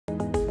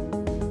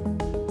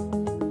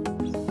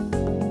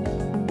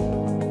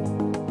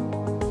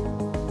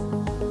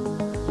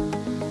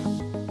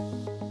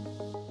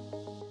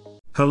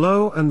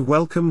Hello and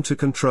welcome to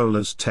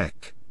Controllers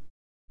Tech.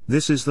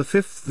 This is the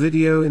fifth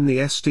video in the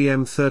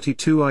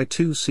STM32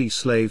 I2C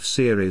slave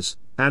series,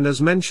 and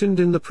as mentioned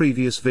in the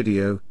previous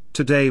video,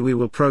 today we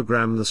will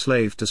program the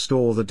slave to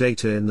store the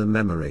data in the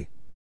memory.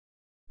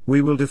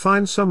 We will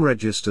define some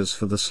registers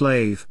for the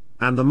slave,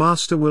 and the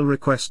master will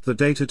request the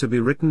data to be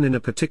written in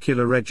a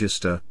particular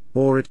register,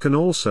 or it can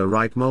also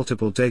write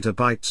multiple data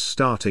bytes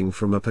starting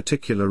from a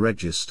particular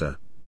register.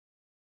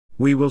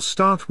 We will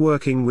start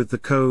working with the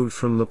code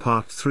from the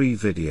Part 3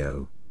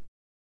 video.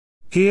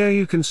 Here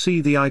you can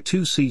see the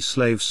I2C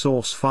slave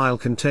source file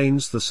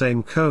contains the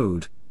same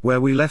code,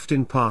 where we left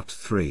in Part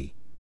 3.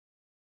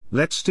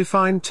 Let's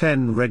define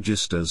 10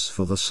 registers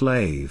for the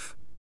slave.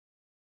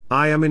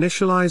 I am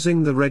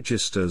initializing the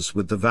registers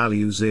with the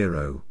value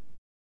 0.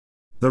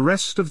 The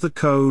rest of the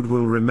code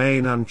will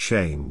remain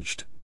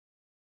unchanged.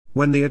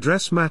 When the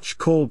address match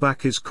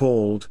callback is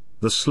called,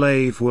 the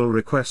slave will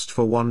request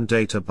for 1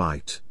 data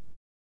byte.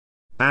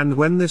 And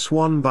when this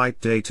 1 byte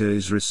data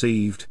is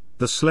received,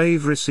 the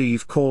slave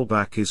receive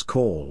callback is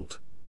called.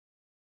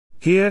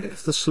 Here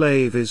if the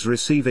slave is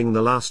receiving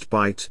the last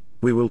byte,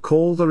 we will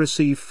call the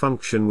receive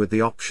function with the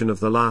option of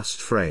the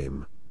last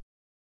frame.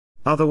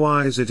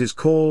 Otherwise it is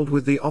called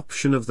with the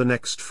option of the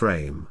next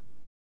frame.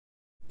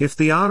 If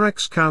the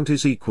Rx count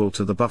is equal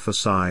to the buffer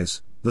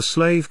size, the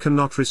slave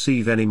cannot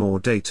receive any more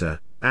data,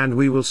 and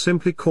we will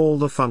simply call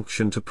the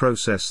function to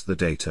process the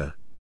data.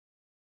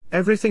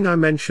 Everything I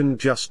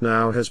mentioned just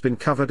now has been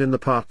covered in the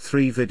Part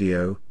 3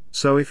 video,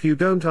 so if you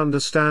don't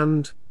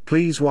understand,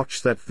 please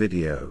watch that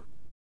video.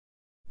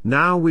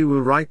 Now we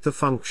will write the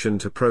function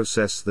to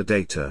process the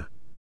data.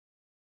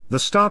 The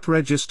start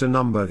register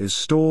number is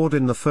stored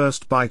in the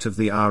first byte of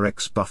the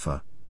Rx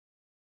buffer.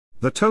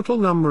 The total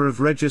number of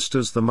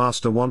registers the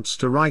master wants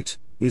to write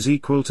is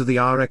equal to the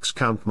Rx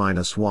count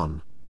minus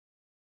 1.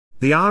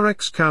 The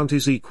Rx count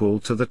is equal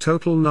to the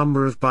total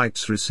number of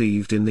bytes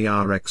received in the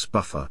Rx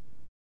buffer.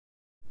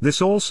 This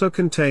also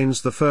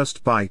contains the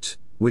first byte,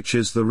 which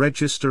is the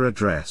register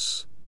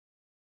address.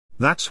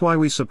 That's why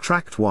we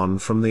subtract 1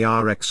 from the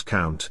Rx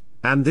count,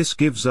 and this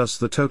gives us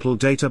the total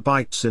data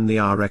bytes in the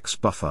Rx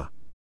buffer.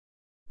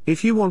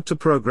 If you want to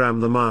program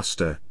the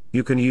master,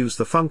 you can use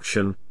the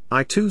function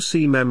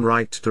I2C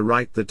memWrite to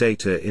write the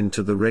data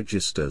into the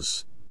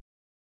registers.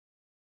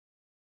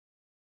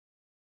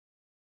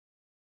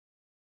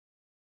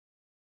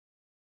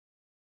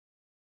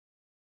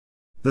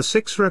 The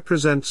 6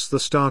 represents the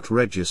start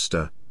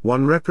register,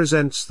 1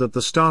 represents that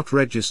the start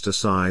register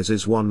size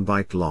is 1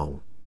 byte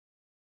long.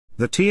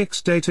 The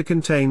TX data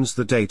contains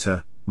the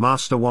data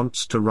master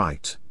wants to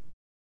write.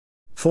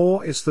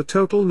 4 is the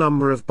total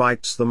number of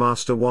bytes the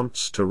master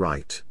wants to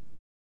write.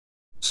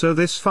 So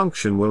this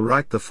function will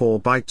write the 4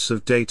 bytes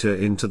of data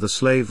into the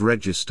slave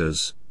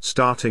registers,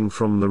 starting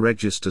from the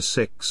register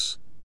 6.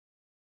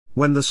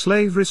 When the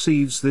slave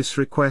receives this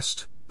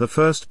request, the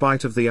first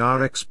byte of the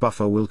Rx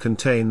buffer will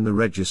contain the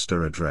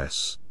register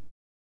address.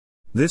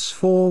 This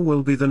 4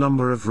 will be the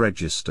number of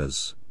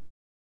registers.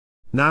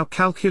 Now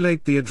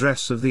calculate the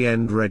address of the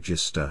end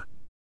register.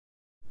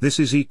 This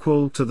is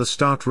equal to the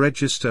start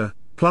register,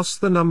 plus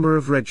the number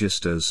of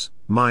registers,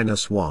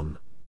 minus 1.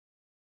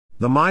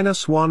 The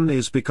minus 1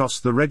 is because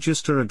the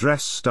register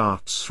address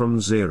starts from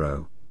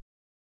 0.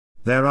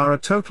 There are a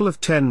total of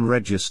 10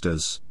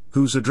 registers,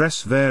 whose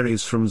address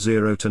varies from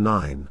 0 to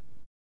 9.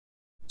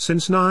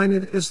 Since 9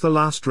 is the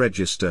last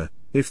register,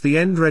 if the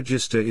end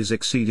register is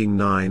exceeding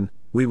 9,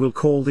 we will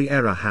call the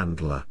error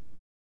handler.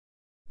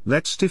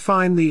 Let's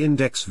define the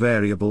index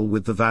variable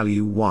with the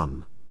value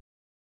 1.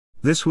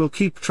 This will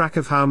keep track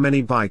of how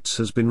many bytes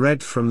has been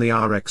read from the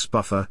Rx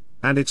buffer,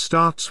 and it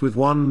starts with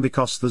 1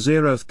 because the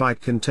 0th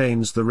byte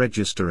contains the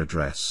register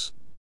address.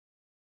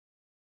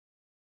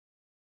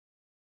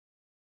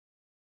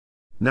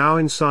 Now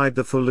inside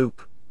the for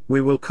loop,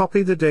 we will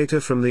copy the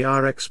data from the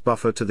Rx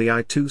buffer to the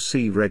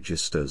I2C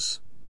registers.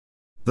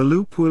 The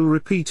loop will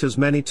repeat as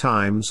many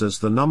times as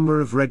the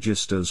number of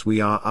registers we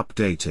are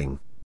updating.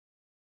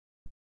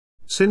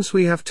 Since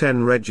we have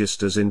 10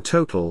 registers in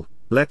total,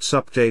 let's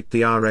update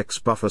the Rx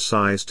buffer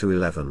size to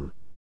 11.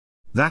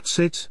 That's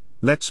it,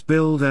 let's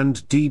build and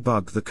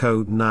debug the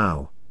code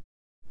now.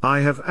 I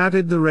have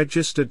added the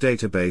register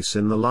database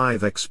in the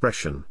live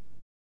expression.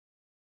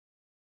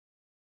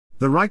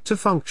 The write to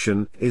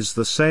function is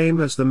the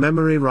same as the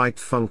memory write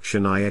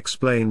function I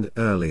explained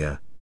earlier.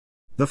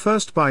 The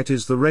first byte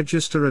is the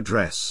register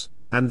address,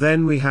 and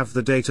then we have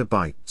the data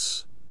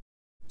bytes.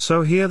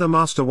 So here the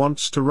master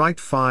wants to write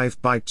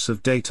 5 bytes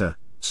of data,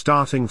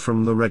 starting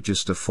from the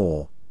register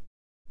 4.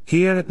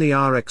 Here at the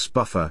Rx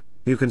buffer,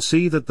 you can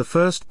see that the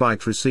first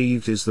byte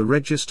received is the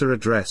register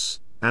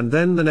address, and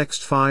then the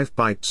next 5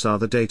 bytes are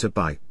the data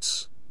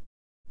bytes.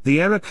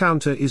 The error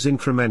counter is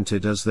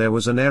incremented as there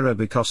was an error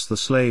because the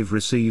slave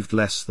received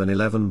less than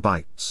 11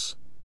 bytes.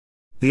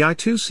 The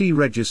I2C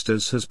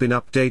registers has been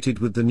updated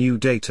with the new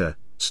data,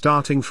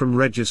 starting from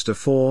register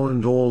 4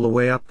 and all the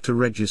way up to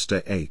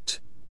register 8.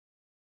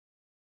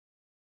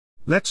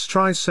 Let's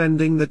try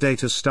sending the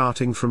data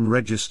starting from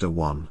register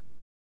 1.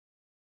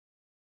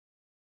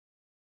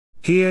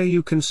 Here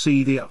you can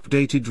see the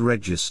updated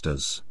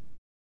registers.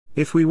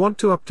 If we want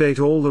to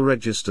update all the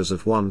registers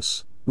at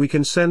once, we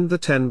can send the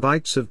 10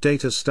 bytes of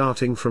data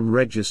starting from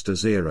register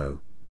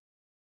 0.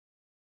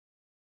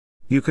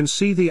 You can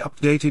see the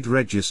updated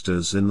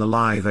registers in the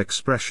live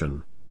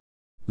expression.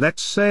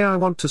 Let's say I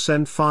want to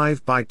send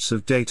 5 bytes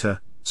of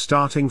data,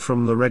 starting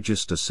from the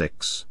register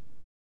 6.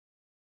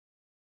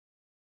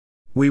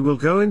 We will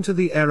go into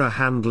the error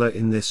handler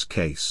in this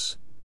case.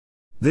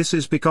 This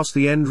is because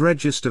the end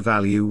register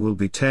value will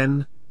be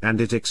 10, and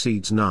it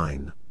exceeds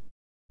 9.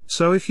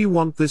 So if you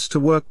want this to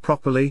work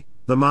properly,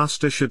 the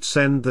master should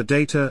send the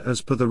data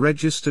as per the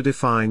register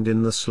defined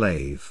in the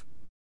slave.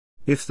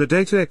 If the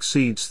data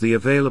exceeds the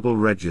available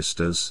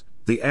registers,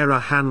 the error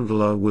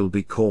handler will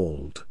be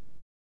called.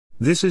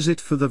 This is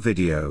it for the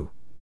video.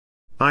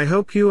 I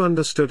hope you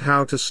understood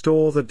how to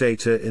store the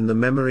data in the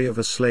memory of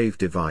a slave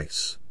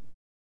device.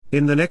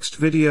 In the next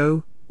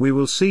video, we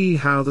will see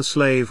how the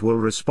slave will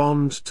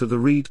respond to the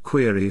read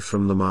query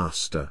from the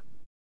master.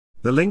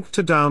 The link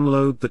to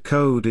download the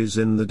code is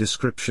in the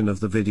description of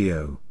the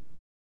video.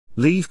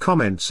 Leave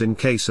comments in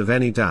case of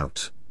any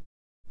doubt.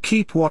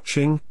 Keep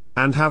watching,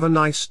 and have a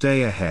nice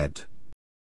day ahead.